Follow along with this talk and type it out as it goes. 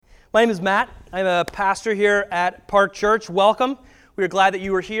My name is Matt. I'm a pastor here at Park Church. Welcome. We are glad that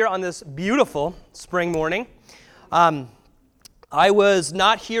you were here on this beautiful spring morning. I was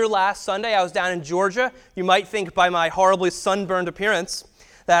not here last Sunday. I was down in Georgia. You might think by my horribly sunburned appearance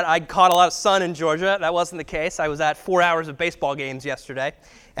that I caught a lot of sun in Georgia. That wasn't the case. I was at 4 hours of baseball games yesterday,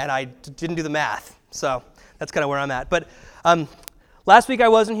 and I didn't do the math. So that's kind of where I'm at. But last week I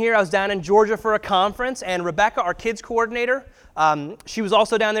wasn't here. I was down in Georgia for a conference, and Rebecca, our kids coordinator, she was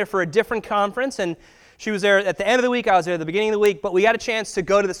also down there for a different conference, and she was there at the end of the week. I was there at the beginning of the week, but we got a chance to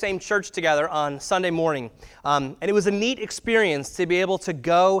go to the same church together on Sunday morning. And it was a neat experience to be able to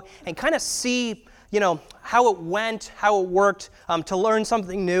go and kind of see, how it went, how it worked, to learn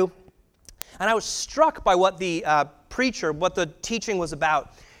something new. And I was struck by what the what the teaching was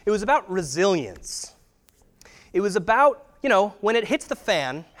about. It was about resilience. It was about, when it hits the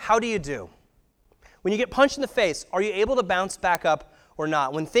fan, how do you do? When you get punched in the face, are you able to bounce back up or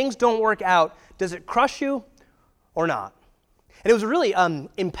not? When things don't work out, does it crush you or not? And it was a really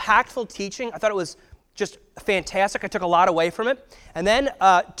impactful teaching. I thought it was just fantastic. I took a lot away from it. And then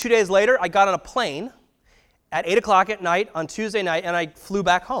 2 days later, I got on a plane at 8 o'clock at night on Tuesday night, and I flew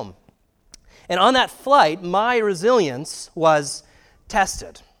back home. And on that flight, my resilience was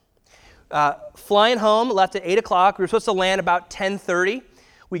tested. Flying home, left at 8 o'clock. We were supposed to land about 10:30.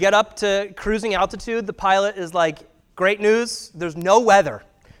 We get up to cruising altitude. The pilot is like, great news, there's no weather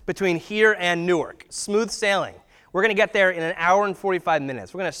between here and Newark. Smooth sailing. We're going to get there in an hour and 45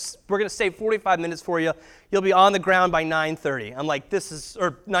 minutes. We're going to save 45 minutes for you. You'll be on the ground by 9:30. I'm like,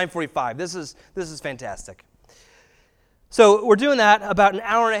 9:45. This is fantastic. So we're doing that about an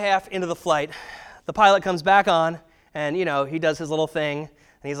hour and a half into the flight. The pilot comes back on, and, he does his little thing.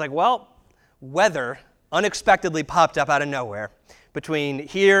 And he's like, well, weather unexpectedly popped up out of nowhere between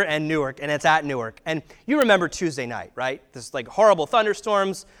here and Newark, and it's at Newark. And you remember Tuesday night, right? There's like horrible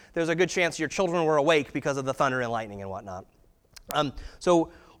thunderstorms. There's a good chance your children were awake because of the thunder and lightning and whatnot. So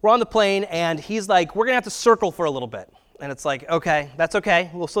we're on the plane, and he's like, we're going to have to circle for a little bit. And it's like, okay, that's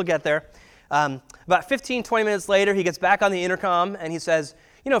okay. We'll still get there. About 15, 20 minutes later, he gets back on the intercom, and he says,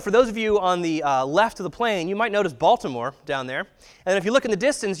 for those of you on the left of the plane, you might notice Baltimore down there. And if you look in the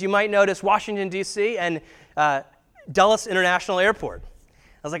distance, you might notice Washington, D.C., and Dulles International Airport.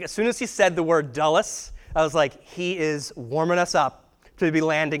 I was like, as soon as he said the word Dulles, I was like, he is warming us up to be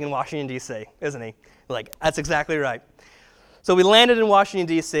landing in Washington, D.C., isn't he? Like, that's exactly right. So we landed in Washington,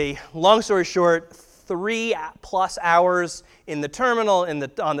 D.C. Long story short, 3+ hours in the terminal,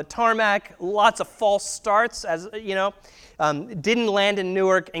 on the tarmac, lots of false starts, as didn't land in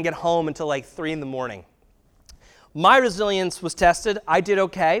Newark and get home until like 3 in the morning. My resilience was tested. I did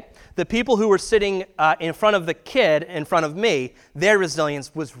okay. The people who were sitting in front of the kid in front of me, their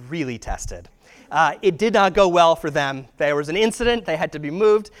resilience was really tested. It did not go well for them. There was an incident. They had to be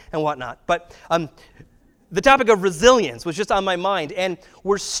moved and whatnot. But the topic of resilience was just on my mind. And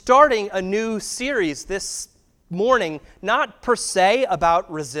we're starting a new series this morning, not per se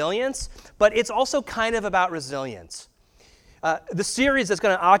about resilience, but it's also kind of about resilience. The series that's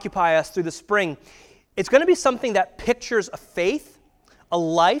going to occupy us through the spring, it's going to be something that pictures a faith, a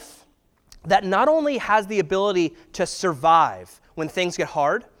life that not only has the ability to survive when things get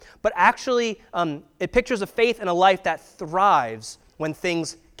hard, but actually it pictures a faith and a life that thrives when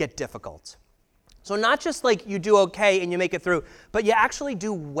things get difficult. So not just like you do okay and you make it through, but you actually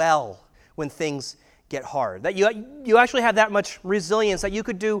do well when things get hard. That you actually have that much resilience that you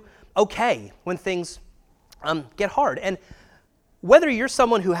could do okay when things get hard. And whether you're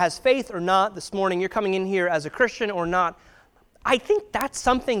someone who has faith or not this morning, you're coming in here as a Christian or not, I think that's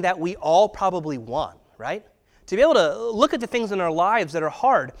something that we all probably want, right? To be able to look at the things in our lives that are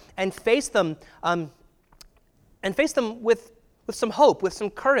hard and face them with some hope, with some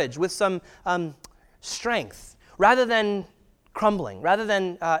courage, with some strength, rather than crumbling, rather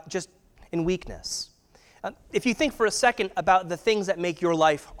than just in weakness. If you think for a second about the things that make your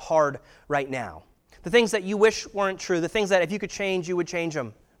life hard right now, the things that you wish weren't true, the things that if you could change, you would change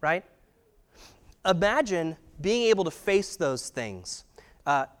them, right? Imagine being able to face those things,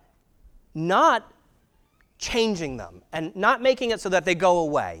 not changing them and not making it so that they go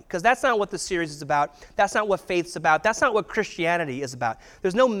away, because that's not what the series is about. That's not what faith's about. That's not what Christianity is about.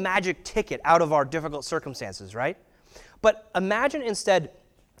 There's no magic ticket out of our difficult circumstances, right? But imagine instead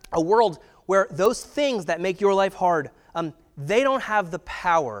a world where those things that make your life hard, they don't have the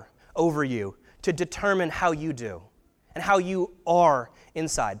power over you to determine how you do and how you are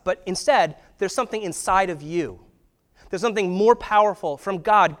inside. But instead, there's something inside of you. There's something more powerful from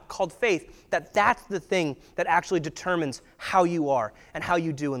God called faith, that's the thing that actually determines how you are and how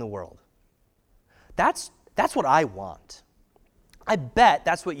you do in the world. That's what I want. I bet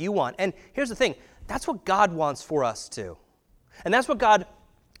that's what you want. And here's the thing, that's what God wants for us too. And that's what God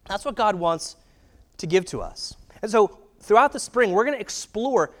wants to give to us. And so throughout the spring, we're going to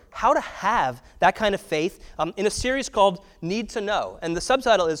explore how to have that kind of faith in a series called Need to Know. And the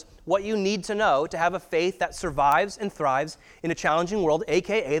subtitle is What You Need to Know to Have a Faith That Survives and Thrives in a Challenging World,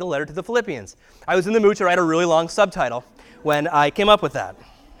 a.k.a. the letter to the Philippians. I was in the mood to write a really long subtitle when I came up with that.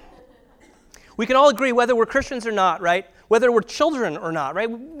 We can all agree whether we're Christians or not, right? Whether we're children or not, right?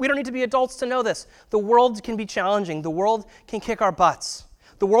 We don't need to be adults to know this. The world can be challenging. The world can kick our butts.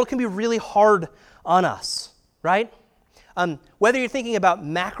 The world can be really hard on us, right? Whether you're thinking about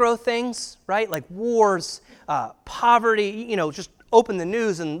macro things, right, like wars, poverty, just open the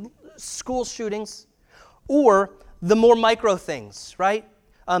news and school shootings, or the more micro things, right?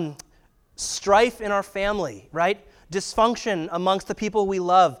 Strife in our family, right? Dysfunction amongst the people we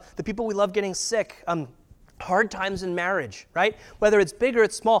love getting sick, hard times in marriage, right? Whether it's big or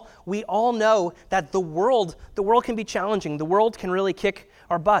it's small, we all know that the world can be challenging. The world can really kick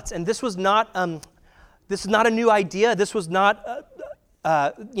our butts. And this is not a new idea. This was not,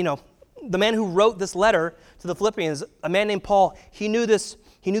 the man who wrote this letter to the Philippians, a man named Paul. He knew this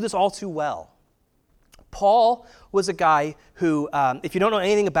all too well. Paul was a guy who, if you don't know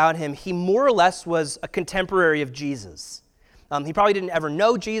anything about him, he more or less was a contemporary of Jesus. He probably didn't ever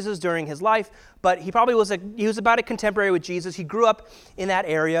know Jesus during his life, but he was about a contemporary with Jesus. He grew up in that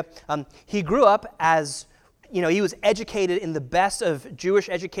area. He grew up as, he was educated in the best of Jewish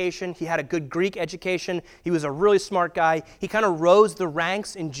education. He had a good Greek education. He was a really smart guy. He kind of rose the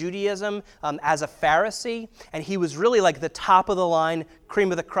ranks in Judaism as a Pharisee, and he was really like the top of the line,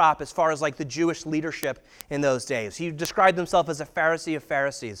 cream of the crop as far as like the Jewish leadership in those days. He described himself as a Pharisee of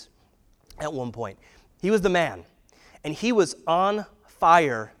Pharisees at one point. He was the man, and he was on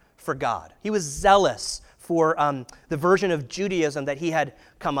fire for God. He was zealous for the version of Judaism that he had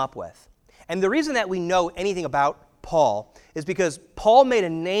come up with. And the reason that we know anything about Paul is because Paul made a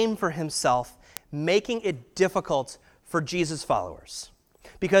name for himself making it difficult for Jesus' followers.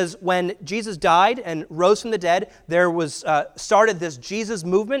 Because when Jesus died and rose from the dead, there was started this Jesus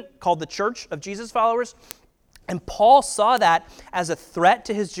movement called the Church of Jesus Followers. And Paul saw that as a threat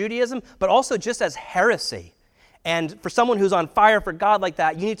to his Judaism, but also just as heresy. And for someone who's on fire for God like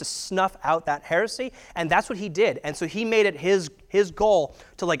that, you need to snuff out that heresy. And that's what he did. And so he made it his goal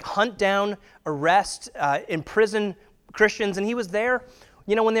to hunt down, arrest, imprison Christians. And he was there,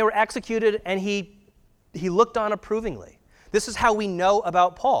 when they were executed, and he looked on approvingly. This is how we know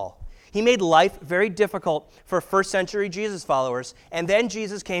about Paul. He made life very difficult for first century Jesus followers. And then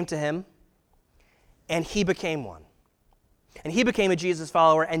Jesus came to him, and he became one. And he became a Jesus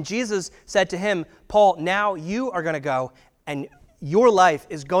follower, and Jesus said to him, Paul, now you are going to go, and your life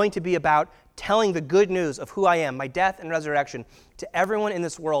is going to be about telling the good news of who I am, my death and resurrection, to everyone in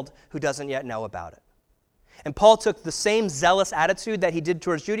this world who doesn't yet know about it. And Paul took the same zealous attitude that he did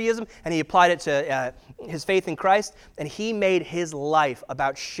towards Judaism, and he applied it to his faith in Christ, and he made his life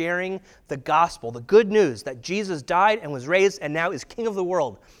about sharing the gospel, the good news that Jesus died and was raised and now is king of the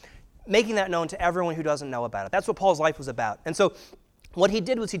world, making that known to everyone who doesn't know about it. That's what Paul's life was about. And so what he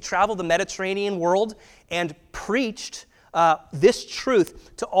did was he traveled the Mediterranean world and preached this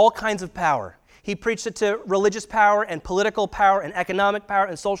truth to all kinds of power. He preached it to religious power and political power and economic power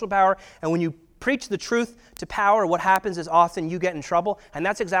and social power. And when you preach the truth to power, what happens is often you get in trouble. And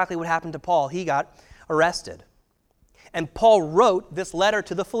that's exactly what happened to Paul. He got arrested. And Paul wrote this letter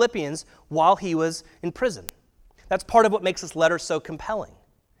to the Philippians while he was in prison. That's part of what makes this letter so compelling.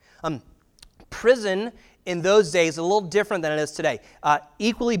 Prison in those days is a little different than it is today.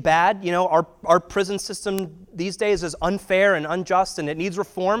 Equally bad, our prison system these days is unfair and unjust and it needs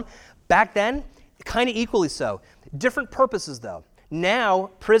reform. Back then, kind of equally so. Different purposes though. Now,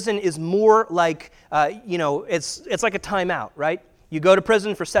 prison is more like, it's like a timeout, right? You go to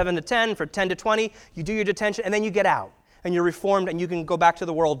prison for 7 to 10, for 10 to 20, you do your detention, and then you get out. And you're reformed and you can go back to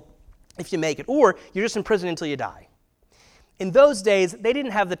the world if you make it. Or you're just in prison until you die. In those days, they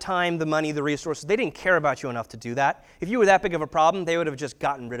didn't have the time, the money, the resources. They didn't care about you enough to do that. If you were that big of a problem, they would have just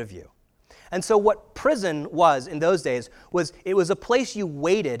gotten rid of you. And so what prison was in those days was it was a place you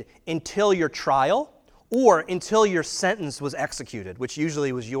waited until your trial or until your sentence was executed, which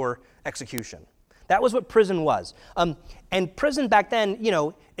usually was your execution. That was what prison was. And prison back then,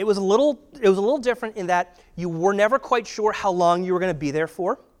 it was a little different in that you were never quite sure how long you were going to be there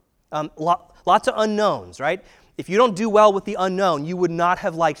for. Lots of unknowns, right? If you don't do well with the unknown, you would not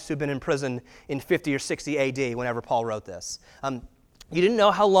have liked to have been in prison in 50 or 60 AD whenever Paul wrote this. You didn't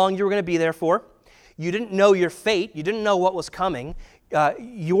know how long you were going to be there for. You didn't know your fate. You didn't know what was coming.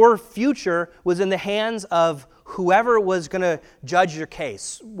 your future was in the hands of whoever was going to judge your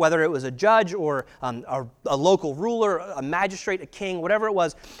case, whether it was a judge or a local ruler, a magistrate, a king, whatever it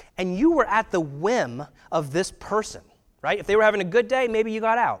was, and you were at the whim of this person, right? If they were having a good day, maybe you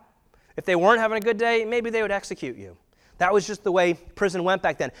got out. If they weren't having a good day, maybe they would execute you. That was just the way prison went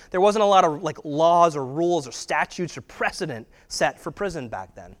back then. There wasn't a lot of laws or rules or statutes or precedent set for prison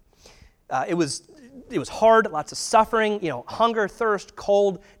back then. It was hard, lots of suffering, hunger, thirst,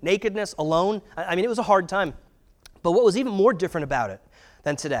 cold, nakedness, alone. I mean, it was a hard time. But what was even more different about it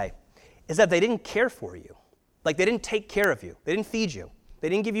than today is that they didn't care for you. Like, they didn't take care of you. They didn't feed you. They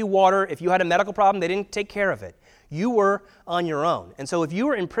didn't give you water. If you had a medical problem, they didn't take care of it. You were on your own. And so if you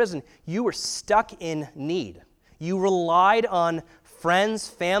were in prison, you were stuck in need. You relied on friends,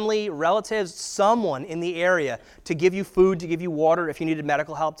 family, relatives, someone in the area to give you food, to give you water, if you needed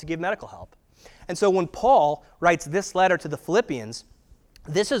medical help, to give medical help. And so when Paul writes this letter to the Philippians,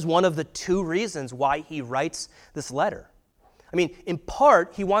 this is one of the two reasons why he writes this letter. I mean, in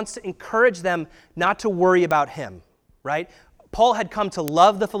part, he wants to encourage them not to worry about him, right? Paul had come to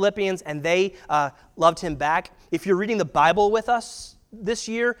love the Philippians, and they loved him back. If you're reading the Bible with us this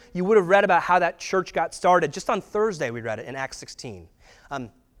year, you would have read about how that church got started. Just on Thursday, we read it in Acts 16.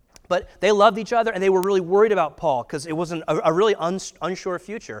 But they loved each other, and they were really worried about Paul because it was a really unsure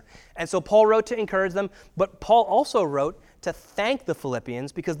future. And so Paul wrote to encourage them, but Paul also wrote to thank the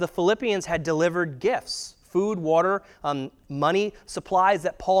Philippians because the Philippians had delivered gifts, food, water, money, supplies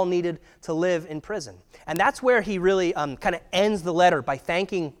that Paul needed to live in prison. And that's where he really kind of ends the letter by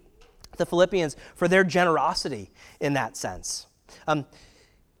thanking the Philippians for their generosity in that sense.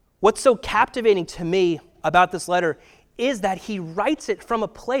 What's so captivating to me about this letter is that he writes it from a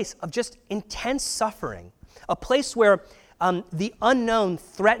place of just intense suffering, a place where the unknown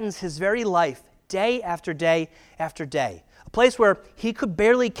threatens his very life day after day after day, a place where he could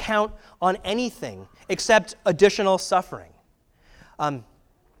barely count on anything except additional suffering.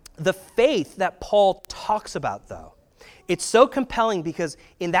 The faith that Paul talks about, though, it's so compelling because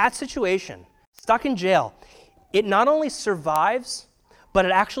in that situation, stuck in jail, it not only survives, but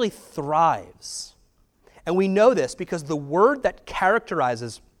it actually thrives. And we know this because the word that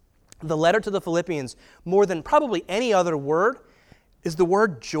characterizes the letter to the Philippians more than probably any other word is the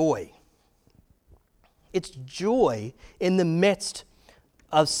word joy. It's joy in the midst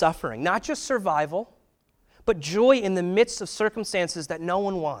of suffering. Not just survival, but joy in the midst of circumstances that no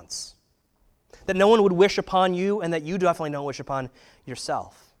one wants, that no one would wish upon you and that you definitely don't wish upon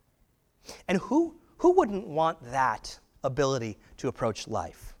yourself. And who wouldn't want that ability to approach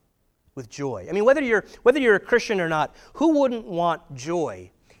life with joy? I mean, whether you're a Christian or not, who wouldn't want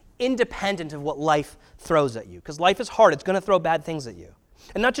joy independent of what life throws at you? Because life is hard. It's going to throw bad things at you.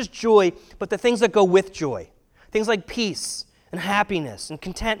 And not just joy, but the things that go with joy. Things like peace and happiness and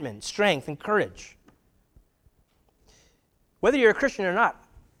contentment, strength and courage. Whether you're a Christian or not,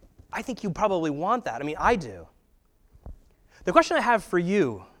 I think you probably want that. I mean, I do. The question I have for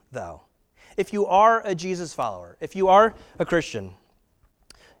you, though, if you are a Jesus follower, if you are a Christian,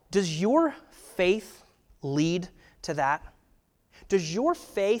 does your faith lead to that? Does your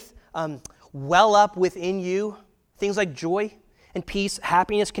faith well up within you things like joy and peace,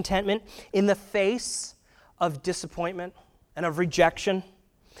 happiness, contentment in the face of disappointment and of rejection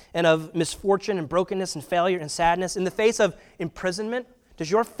and of misfortune and brokenness and failure and sadness, in the face of imprisonment?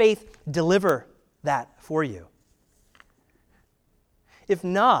 Does your faith deliver that for you? If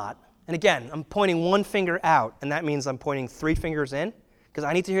not, and again, I'm pointing one finger out, and that means I'm pointing three fingers in, because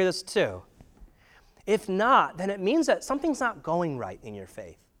I need to hear this too. If not, then it means that something's not going right in your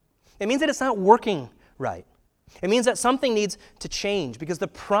faith. It means that it's not working right. It means that something needs to change, because the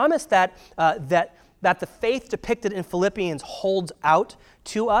promise that the faith depicted in Philippians holds out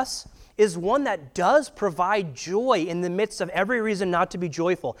to us is one that does provide joy in the midst of every reason not to be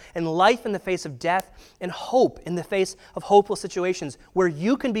joyful, and life in the face of death, and hope in the face of hopeless situations where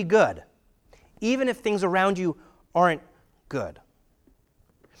you can be good, even if things around you aren't good.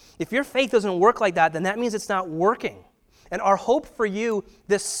 If your faith doesn't work like that, then that means it's not working. And our hope for you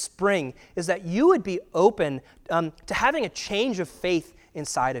this spring is that you would be open to having a change of faith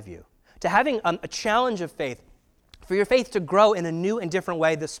inside of you, to having a challenge of faith, for your faith to grow in a new and different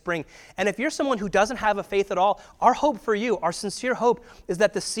way this spring. And if you're someone who doesn't have a faith at all, our hope for you, our sincere hope, is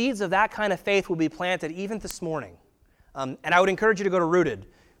that the seeds of that kind of faith will be planted even this morning. And I would encourage you to go to Rooted,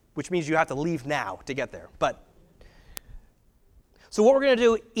 which means you have to leave now to get there. So what we're going to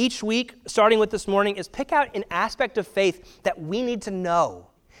do each week, starting with this morning, is pick out an aspect of faith that we need to know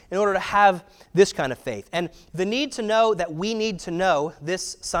in order to have this kind of faith. And the need to know that we need to know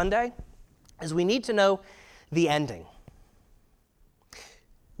this Sunday is we need to know the ending.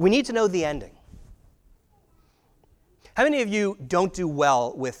 we need to know the ending. How many of you don't do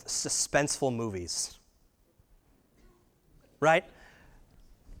well with suspenseful movies? Right?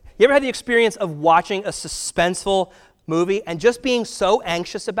 You ever had the experience of watching a suspenseful movie and just being so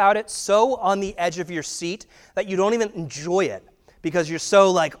anxious about it, so on the edge of your seat, that you don't even enjoy it because you're so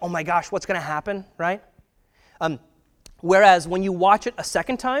like, oh my gosh, what's going to happen, right? Whereas when you watch it a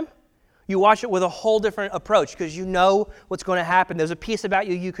second time, you watch it with a whole different approach because you know what's going to happen. There's a piece about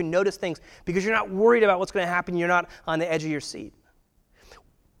you, you can notice things because you're not worried about what's going to happen. You're not on the edge of your seat.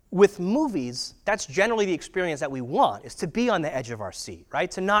 With movies, that's generally the experience that we want, is to be on the edge of our seat, right?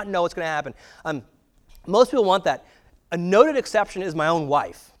 To not know what's going to happen. Most people want that. A noted exception is my own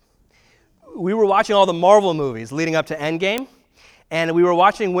wife. We were watching all the Marvel movies leading up to Endgame, and we were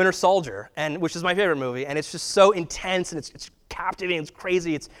watching Winter Soldier, which is my favorite movie, and it's just so intense, and it's captivating, it's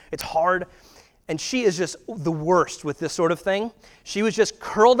crazy, it's hard. And she is just the worst with this sort of thing. She was just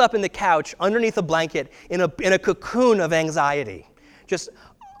curled up in the couch underneath a blanket in a cocoon of anxiety, just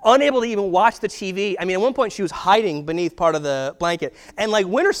unable to even watch the TV. I mean, at one point she was hiding beneath part of the blanket. And like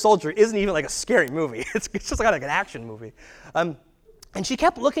Winter Soldier isn't even like a scary movie. It's just like an action movie. And she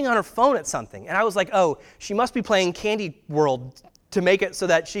kept looking on her phone at something. And I was like, oh, she must be playing Candy World to make it so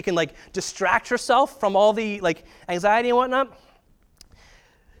that she can like distract herself from all the like anxiety and whatnot.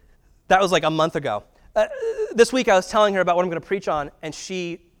 That was like a month ago. This week I was telling her about what I'm going to preach on, and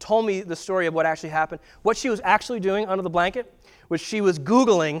she told me the story of what actually happened. What she was actually doing under the blanket was she was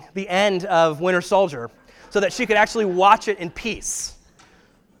Googling the end of Winter Soldier so that she could actually watch it in peace.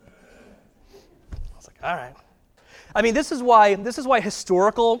 I was like, all right. I mean, this is why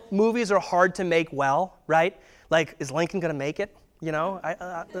historical movies are hard to make well, right? Like, is Lincoln going to make it? You know,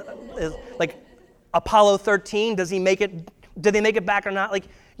 like Apollo 13, does he make it? Did they make it back or not? Like,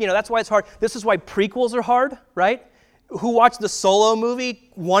 you know, that's why it's hard. This is why prequels are hard, right? Who watched the Solo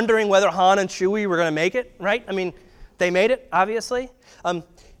movie wondering whether Han and Chewie were going to make it, right? I mean, they made it, obviously.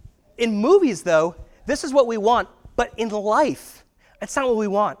 In movies, though, this is what we want. But in life, that's not what we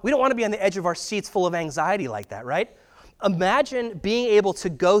want. We don't want to be on the edge of our seats full of anxiety like that, right? Imagine being able to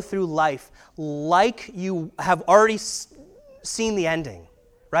go through life like you have already seen the ending,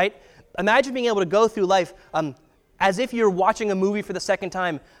 right? Imagine being able to go through life as if you're watching a movie for the second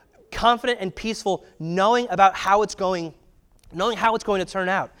time, confident and peaceful, knowing how it's going to turn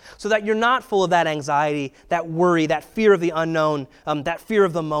out, so that you're not full of that anxiety, that worry, that fear of the unknown, that fear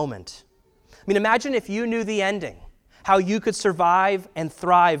of the moment. I mean, imagine if you knew the ending, how you could survive and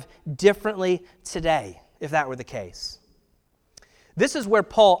thrive differently today, if that were the case. This is where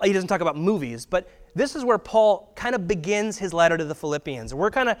Paul, he doesn't talk about movies, but this is where Paul kind of begins his letter to the Philippians.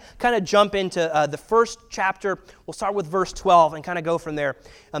 We're kind of jump into the first chapter. We'll start with verse 12 and kind of go from there.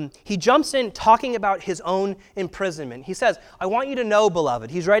 He jumps in talking about his own imprisonment. He says, I want you to know,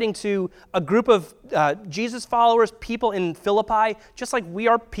 beloved. He's writing to a group of Jesus followers, people in Philippi, just like we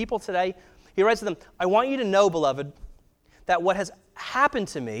are people today. He writes to them, I want you to know, beloved, that what has happened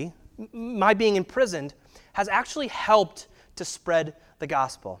to me, my being imprisoned, has actually helped to spread the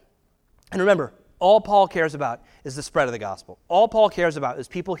gospel. And remember, all Paul cares about is the spread of the gospel. All Paul cares about is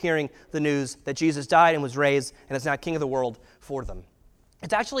people hearing the news that Jesus died and was raised and is now king of the world for them.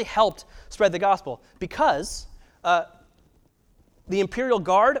 It's actually helped spread the gospel because the imperial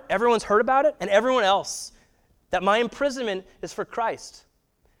guard, everyone's heard about it, and everyone else, that my imprisonment is for Christ.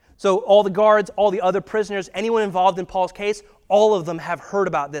 So all the guards, all the other prisoners, anyone involved in Paul's case, all of them have heard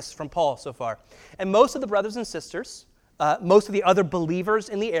about this from Paul so far. And most of the brothers and sisters, most of the other believers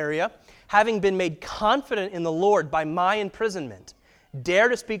in the area, having been made confident in the Lord by my imprisonment, dare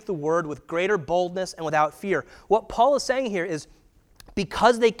to speak the word with greater boldness and without fear. What Paul is saying here is,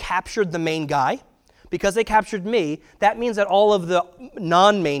 because they captured the main guy, because they captured me, that means that all of the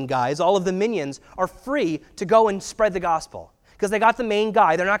non-main guys, all of the minions, are free to go and spread the gospel. Because they got the main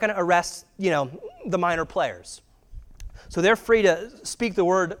guy, they're not going to arrest, the minor players. So they're free to speak the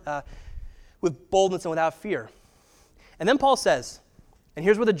word with boldness and without fear. And then Paul says, and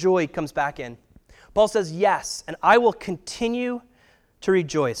here's where the joy comes back in. Paul says, yes, and I will continue to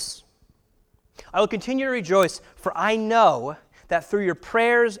rejoice. I will continue to rejoice, for I know that through your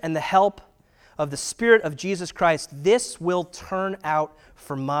prayers and the help of the Spirit of Jesus Christ, this will turn out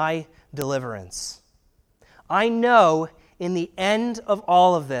for my deliverance. I know in the end of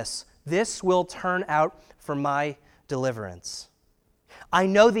all of this, this will turn out for my deliverance. I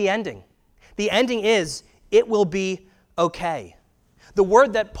know the ending. The ending is, it will be okay. The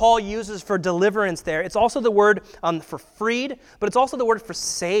word that Paul uses for deliverance there, it's also the word for freed, but it's also the word for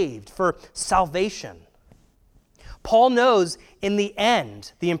saved, for salvation. Paul knows in the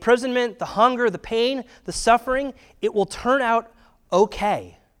end, the imprisonment, the hunger, the pain, the suffering, it will turn out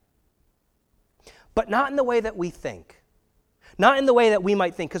okay. but not in the way that we think. Not in the way that we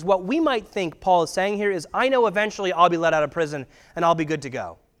might think, because what we might think Paul is saying here is, I know eventually I'll be let out of prison and I'll be good to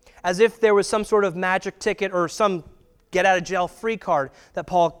go. As if there was some sort of magic ticket or some get-out-of-jail-free card that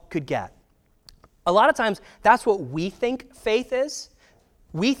Paul could get. A lot of times, that's what we think faith is.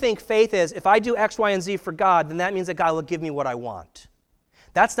 We think faith is, if I do X, Y, and Z for God, then that means that God will give me what I want.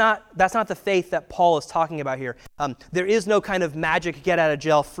 That's not the faith that Paul is talking about here. There is no kind of magic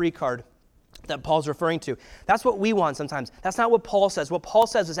get-out-of-jail-free card that Paul's referring to. That's what we want sometimes. That's not what Paul says. What Paul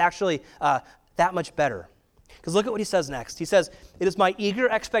says is actually that much better. Because look at what he says next. He says, "It is my eager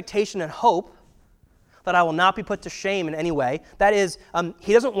expectation and hope that I will not be put to shame in any way." That is,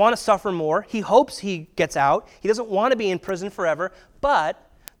 he doesn't want to suffer more. He hopes he gets out. He doesn't want to be in prison forever, but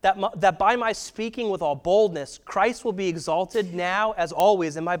that by my speaking with all boldness, Christ will be exalted now as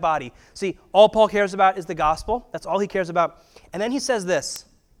always in my body. See, all Paul cares about is the gospel. That's all he cares about. And then he says this,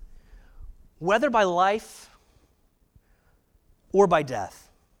 "Whether by life or by death."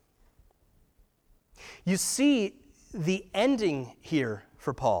 You see, the ending here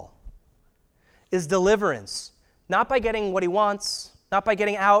for Paul is deliverance, not by getting what he wants, not by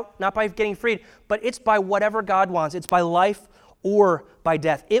getting out, not by getting freed, but it's by whatever God wants. It's by life or by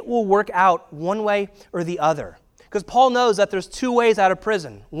death. It will work out one way or the other. Because Paul knows that there's two ways out of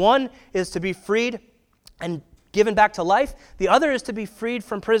prison. One is to be freed and given back to life. The other is to be freed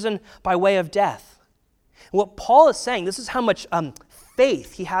from prison by way of death. And what Paul is saying, this is how much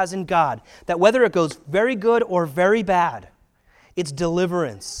faith he has in God, that whether it goes very good or very bad, it's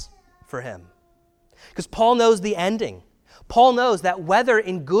deliverance for him. Because Paul knows the ending. Paul knows that whether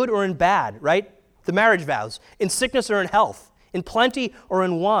in good or in bad, right? The marriage vows, in sickness or in health, in plenty or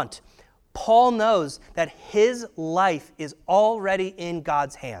in want, Paul knows that his life is already in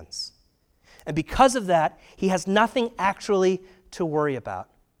God's hands. And because of that, he has nothing actually to worry about.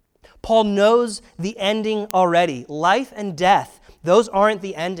 Paul knows the ending already. Life and death, those aren't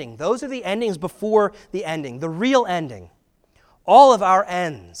the ending. Those are the endings before the ending, the real ending. All of our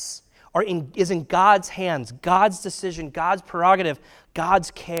ends is in God's hands, God's decision, God's prerogative,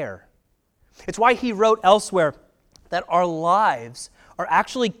 God's care. It's why he wrote elsewhere that our lives are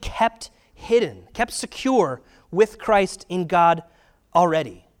actually kept hidden, kept secure with Christ in God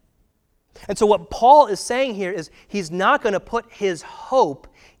already. And so what Paul is saying here is he's not going to put his hope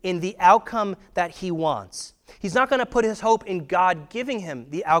in the outcome that he wants. He's not going to put his hope in God giving him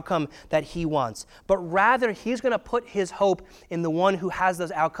the outcome that he wants, but rather he's going to put his hope in the one who has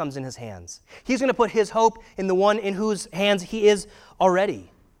those outcomes in his hands. He's going to put his hope in the one in whose hands he is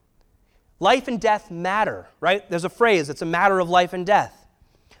already. Life and death matter, right? There's a phrase, it's a matter of life and death.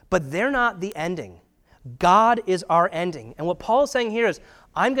 But they're not the ending. God is our ending. And what Paul is saying here is,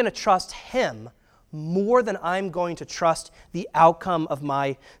 I'm going to trust him more than I'm going to trust the outcome of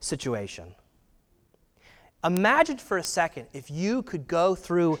my situation. Imagine for a second if you could go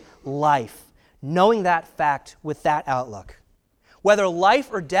through life knowing that fact with that outlook. Whether life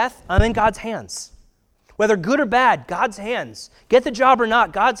or death, I'm in God's hands. Whether good or bad, God's hands. Get the job or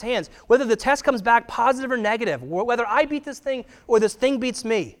not, God's hands. Whether the test comes back positive or negative, whether I beat this thing or this thing beats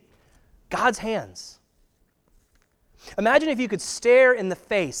me, God's hands. Imagine if you could stare in the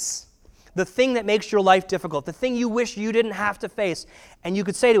face the thing that makes your life difficult, the thing you wish you didn't have to face, and you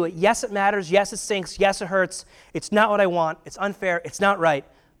could say to it, yes, it matters, yes, it stinks, yes, it hurts, it's not what I want, it's unfair, it's not right,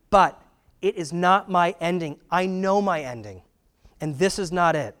 but it is not my ending. I know my ending, and this is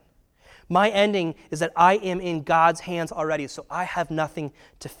not it. My ending is that I am in God's hands already, so I have nothing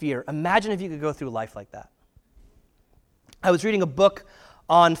to fear. Imagine if you could go through life like that. I was reading a book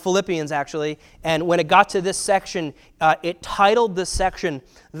on Philippians, actually, and when it got to this section, it titled this section,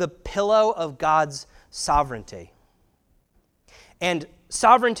 "The Pillow of God's Sovereignty." And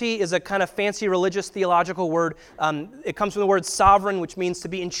sovereignty is a kind of fancy religious theological word. It comes from the word sovereign, which means to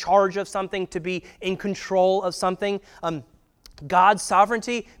be in charge of something, to be in control of something. God's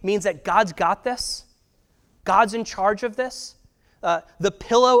sovereignty means that God's got this. God's in charge of this. The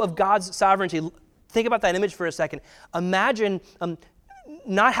pillow of God's sovereignty. Think about that image for a second. Imagine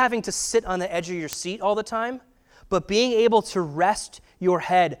not having to sit on the edge of your seat all the time, but being able to rest your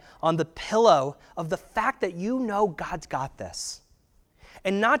head on the pillow of the fact that you know God's got this.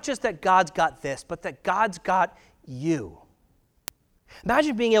 And not just that God's got this, but that God's got you.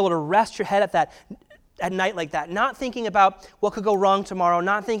 Imagine being able to rest your head at night like that, not thinking about what could go wrong tomorrow,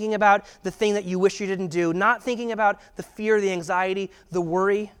 not thinking about the thing that you wish you didn't do, not thinking about the fear, the anxiety, the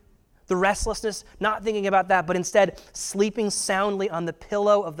worry, the restlessness, not thinking about that, but instead sleeping soundly on the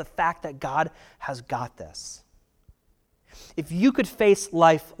pillow of the fact that God has got this. If you could face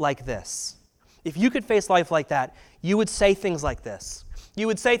life like this, if you could face life like that, you would say things like this. You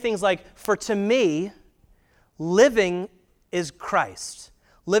would say things like, for to me, living is Christ.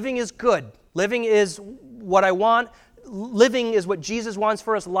 Living is good. Living is what I want. Living is what Jesus wants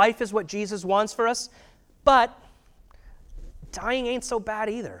for us. Life is what Jesus wants for us. But dying ain't so bad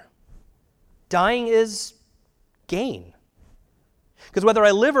either. Dying is gain. Because whether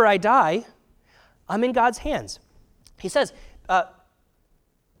I live or I die, I'm in God's hands. He says,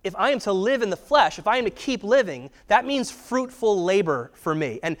 if I am to live in the flesh, if I am to keep living, that means fruitful labor for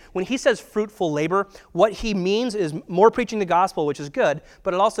me. And when he says fruitful labor, what he means is more preaching the gospel, which is good,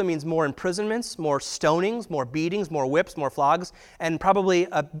 but it also means more imprisonments, more stonings, more beatings, more whips, more flogs, and probably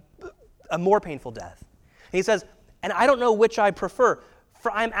a more painful death. And he says, and I don't know which I prefer,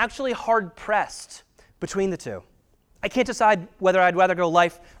 for I'm actually hard-pressed between the two. I can't decide whether I'd rather go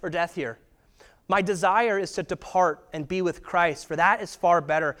life or death here. My desire is to depart and be with Christ, for that is far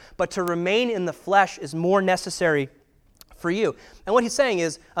better. But to remain in the flesh is more necessary for you. And what he's saying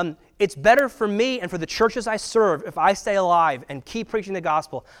is, it's better for me and for the churches I serve if I stay alive and keep preaching the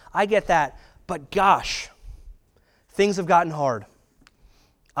gospel. I get that. But gosh, things have gotten hard.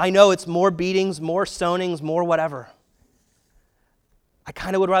 I know it's more beatings, more stonings, more whatever. I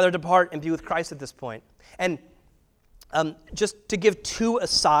kind of would rather depart and be with Christ at this point. And just to give two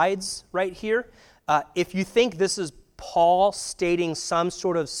asides right here, if you think this is Paul stating some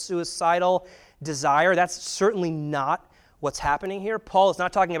sort of suicidal desire, that's certainly not what's happening here. Paul is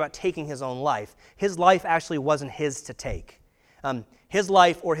not talking about taking his own life. His life actually wasn't his to take. His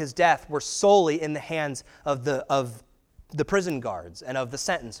life or his death were solely in the hands of the prison guards and of the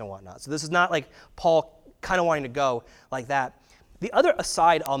sentence and whatnot. So this is not like Paul kind of wanting to go like that. The other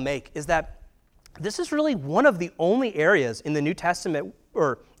aside I'll make is that this is really one of the only areas in the New Testament,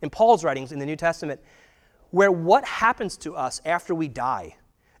 or in Paul's writings in the New Testament, where what happens to us after we die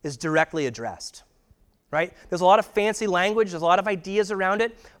is directly addressed, right? There's a lot of fancy language, there's a lot of ideas around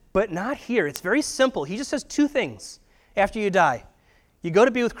it, but not here. It's very simple. He just says two things after you die. You go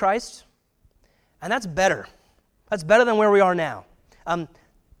to be with Christ, and that's better. That's better than where we are now.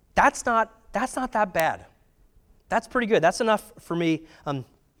 That's not that bad. That's pretty good. That's enough for me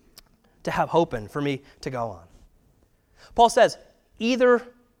to have hope in, for me to go on. Paul says, either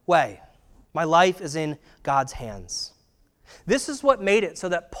way, my life is in God's hands. This is what made it so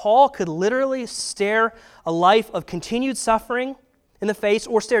that Paul could literally stare a life of continued suffering in the face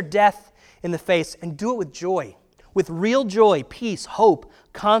or stare death in the face and do it with joy, with real joy, peace, hope,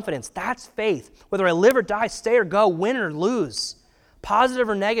 confidence. That's faith. Whether I live or die, stay or go, win or lose, positive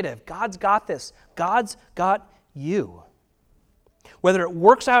or negative, God's got this. God's got you. Whether it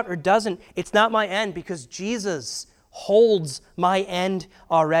works out or doesn't, it's not my end because Jesus holds my end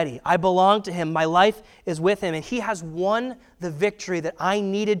already. I belong to him. My life is with him, and he has won the victory that I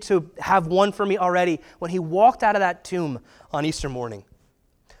needed to have won for me already when he walked out of that tomb on Easter morning.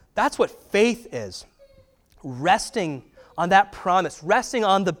 That's what faith is. Resting on that promise, resting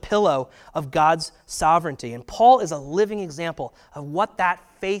on the pillow of God's sovereignty. And Paul is a living example of what that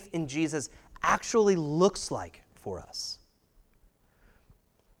faith in Jesus actually looks like for us.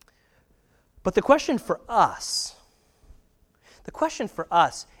 But the question for us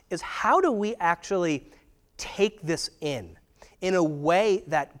is, how do we actually take this in a way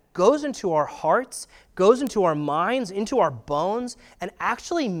that goes into our hearts, goes into our minds, into our bones, and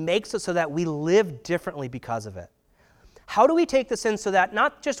actually makes it so that we live differently because of it? How do we take this in so that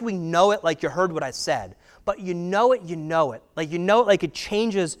not just we know it like you heard what I said, but you know it. Like you know it like it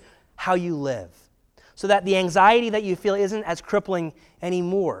changes how you live. So that the anxiety that you feel isn't as crippling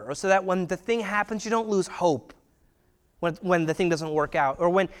anymore. Or so that when the thing happens, you don't lose hope when the thing doesn't work out. Or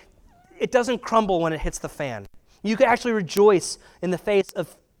when it doesn't crumble when it hits the fan. You can actually rejoice in the face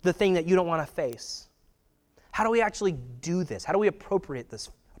of the thing that you don't want to face. How do we actually do this? How do we appropriate this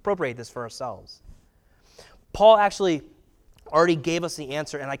for ourselves? Paul actually already gave us the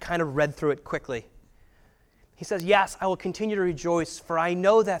answer, and I kind of read through it quickly. He says, yes, I will continue to rejoice, for I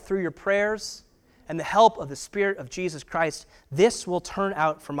know that through your prayers and the help of the Spirit of Jesus Christ, this will turn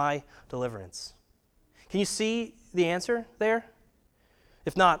out for my deliverance. Can you see the answer there?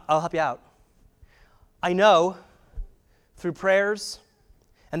 If not, I'll help you out. I know through prayers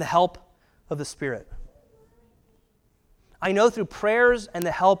and the help of the Spirit. I know through prayers and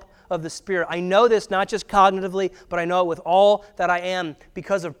the help of the Spirit. I know this not just cognitively, but I know it with all that I am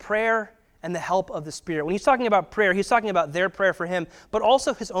because of prayer and the help of the Spirit. When he's talking about prayer, he's talking about their prayer for him, but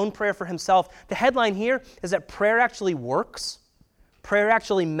also his own prayer for himself. The headline here is that prayer actually works. Prayer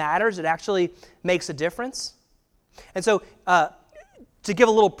actually matters. It actually makes a difference. And so, to give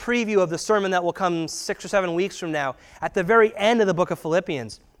a little preview of the sermon that will come 6 or 7 weeks from now, at the very end of the book of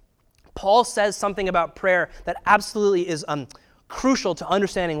Philippians, Paul says something about prayer that absolutely is crucial to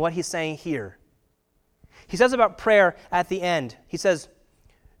understanding what he's saying here. He says about prayer at the end, he says,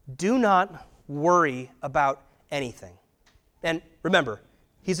 do not worry about anything. And remember,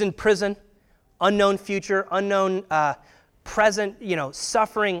 he's in prison, unknown future, unknown present,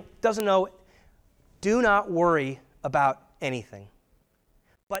 suffering, doesn't know. Do not worry about anything.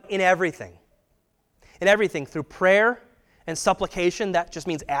 But in everything, through prayer and supplication, that just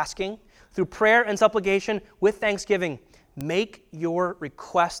means asking, through prayer and supplication with thanksgiving, make your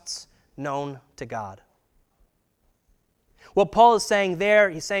requests known to God. What Paul is saying there,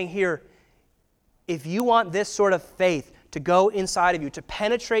 he's saying here, if you want this sort of faith to go inside of you, to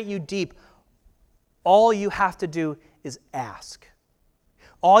penetrate you deep, all you have to do is ask.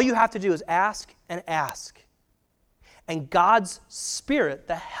 All you have to do is ask and ask. And God's Spirit,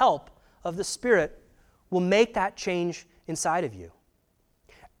 the help of the Spirit, will make that change inside of you.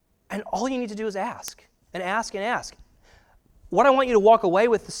 And all you need to do is ask and ask and ask. What I want you to walk away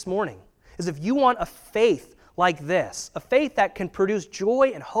with this morning is if you want a faith like this, a faith that can produce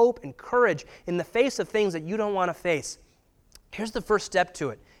joy and hope and courage in the face of things that you don't want to face, here's the first step to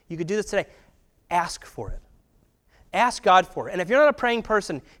it. You could do this today. Ask for it. Ask God for it. And if you're not a praying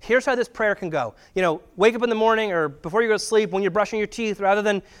person, here's how this prayer can go. Wake up in the morning or before you go to sleep, when you're brushing your teeth, rather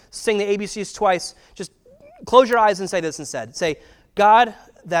than sing the ABCs twice, just close your eyes and say this instead. Say, God,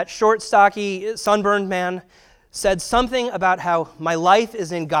 that short, stocky, sunburned man said something about how my life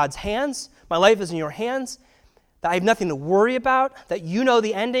is in God's hands, my life is in your hands, that I have nothing to worry about, that you know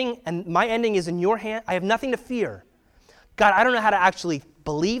the ending, and my ending is in your hand. I have nothing to fear. God, I don't know how to actually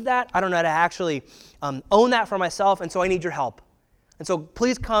believe that. I don't know how to actually own that for myself, and so I need your help. And so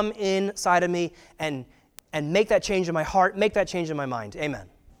please come inside of me and make that change in my heart, make that change in my mind. Amen.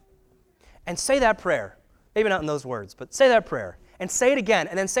 And say that prayer. Maybe not in those words, but say that prayer. And say it again,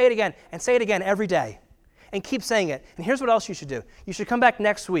 and then say it again, and say it again every day. And keep saying it. And here's what else you should do. You should come back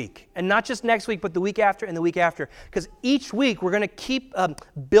next week. And not just next week, but the week after and the week after. Because each week we're going to keep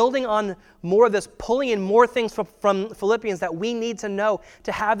building on more of this, pulling in more things from Philippians that we need to know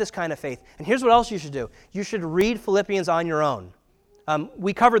to have this kind of faith. And here's what else you should do. You should read Philippians on your own.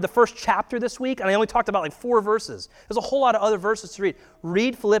 We covered the first chapter this week, and I only talked about like 4 verses. There's a whole lot of other verses to read.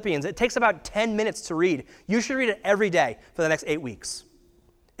 Read Philippians. It takes about 10 minutes to read. You should read it every day for the next 8 weeks.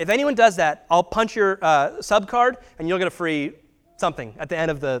 If anyone does that, I'll punch your sub card, and you'll get a free something at the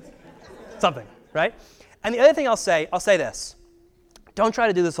end of the something, right? And the other thing I'll say this. Don't try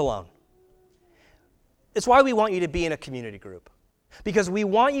to do this alone. It's why we want you to be in a community group. Because we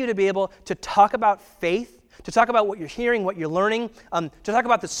want you to be able to talk about faith, to talk about what you're hearing, what you're learning, to talk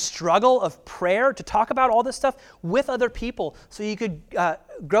about the struggle of prayer, to talk about all this stuff with other people so you could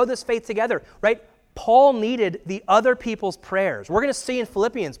grow this faith together, right? Paul needed the other people's prayers. We're going to see in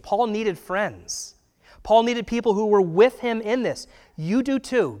Philippians, Paul needed friends. Paul needed people who were with him in this. You do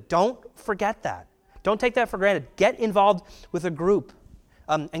too. Don't forget that. Don't take that for granted. Get involved with a group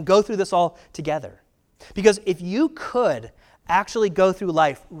and go through this all together. Because if you could actually go through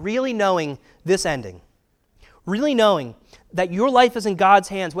life really knowing this ending, really knowing that your life is in God's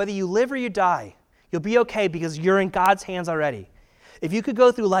hands, whether you live or you die, you'll be okay because you're in God's hands already. If you could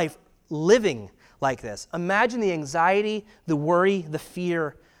go through life living like this, imagine the anxiety, the worry, the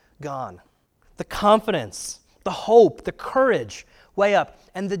fear gone. The confidence, the hope, the courage way up,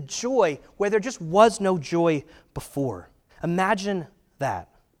 and the joy where there just was no joy before. Imagine that.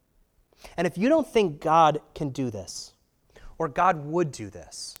 And if you don't think God can do this, or God would do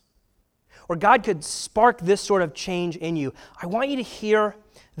this, or God could spark this sort of change in you, I want you to hear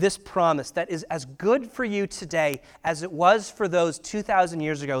this promise that is as good for you today as it was for those 2,000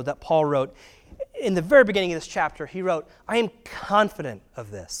 years ago that Paul wrote. In the very beginning of this chapter, he wrote, I am confident of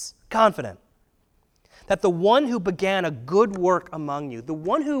this, confident, that the one who began a good work among you, the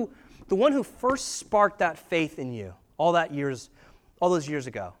one who first sparked that faith in you all those years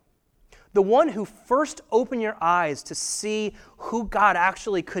ago, the one who first opened your eyes to see who God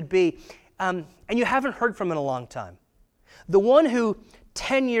actually could be, and you haven't heard from in a long time, the one who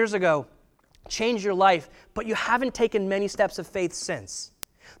 10 years ago changed your life, but you haven't taken many steps of faith since,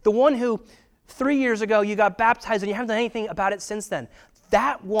 the one who 3 years ago, you got baptized and you haven't done anything about it since then.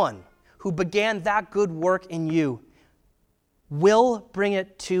 That one who began that good work in you will bring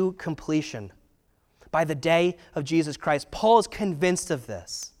it to completion by the day of Jesus Christ. Paul is convinced of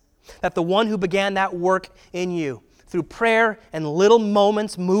this, that the one who began that work in you through prayer and little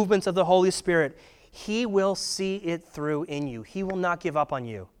movements of the Holy Spirit, he will see it through in you. He will not give up on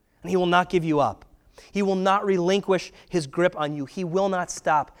you, and he will not give you up. He will not relinquish his grip on you. He will not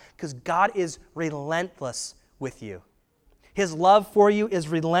stop because God is relentless with you. His love for you is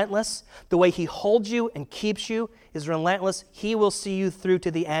relentless. The way he holds you and keeps you is relentless. He will see you through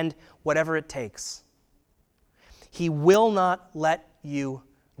to the end, whatever it takes. He will not let you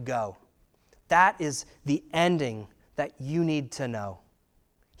go. That is the ending that you need to know.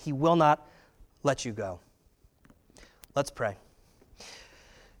 He will not let you go. Let's pray.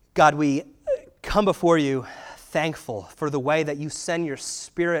 God, we come before you thankful for the way that you send your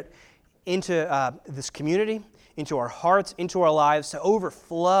Spirit into this community, into our hearts, into our lives, to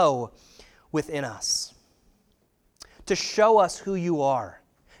overflow within us, to show us who you are,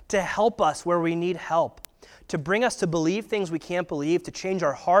 to help us where we need help, to bring us to believe things we can't believe, to change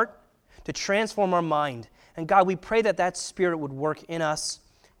our heart, to transform our mind. And God, we pray that that Spirit would work in us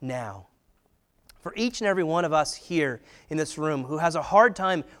now. For each and every one of us here in this room who has a hard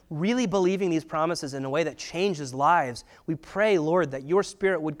time really believing these promises in a way that changes lives, we pray, Lord, that your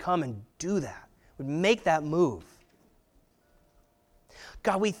Spirit would come and do that, would make that move.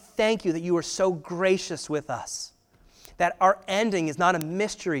 God, we thank you that you are so gracious with us, that our ending is not a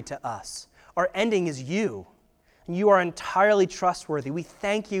mystery to us. Our ending is you, and you are entirely trustworthy. We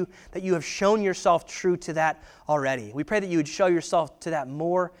thank you that you have shown yourself true to that already. We pray that you would show yourself to that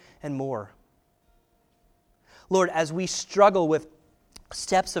more and more. Lord, as we struggle with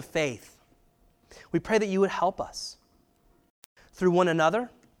steps of faith, we pray that you would help us through one another,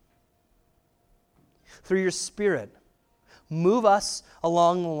 through your Spirit. Move us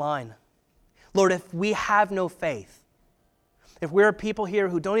along the line. Lord, if we have no faith, if we're people here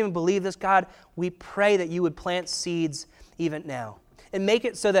who don't even believe this, God, we pray that you would plant seeds even now and make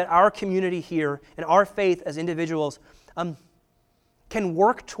it so that our community here and our faith as individuals can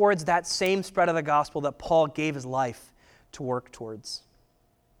work towards that same spread of the gospel that Paul gave his life to work towards.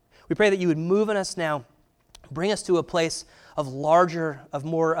 We pray that you would move in us now, bring us to a place of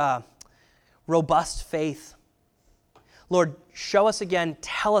more robust faith. Lord, show us again,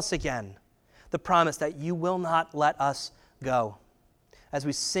 tell us again the promise that you will not let us go as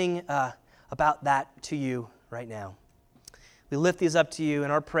we sing about that to you right now. We lift these up to you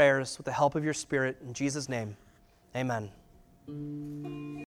in our prayers with the help of your Spirit. In Jesus' name, amen.